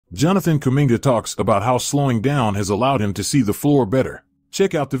Jonathan Kuminga talks about how slowing down has allowed him to see the floor better.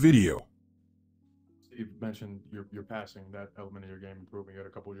 Check out the video. You mentioned your passing, that element of your game improving. You had a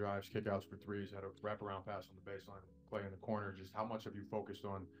couple of drives, kickouts for threes, had a wraparound pass on the baseline, play in the corner. Just how much have you focused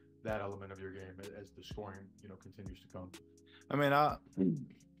on that element of your game as the scoring, continues to come? I mean,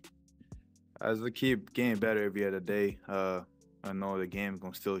 as I keep getting better every other day, I know the game is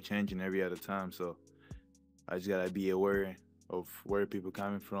gonna still changing every other time. So I just gotta be aware of where people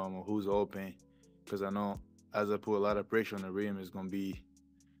coming from or who's open, because I know as I put a lot of pressure on the rim, it's gonna be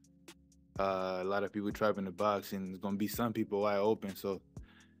a lot of people trapping the box, and there's gonna be some people wide open. So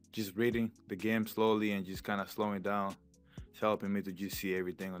just reading the game slowly and just kind of slowing down, it's helping me to just see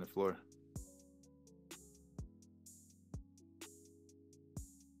everything on the floor.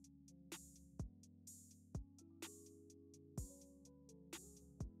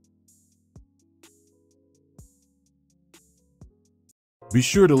 Be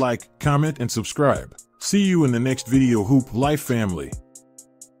sure to like, comment, and subscribe. See you in the next video, Hoop Life family.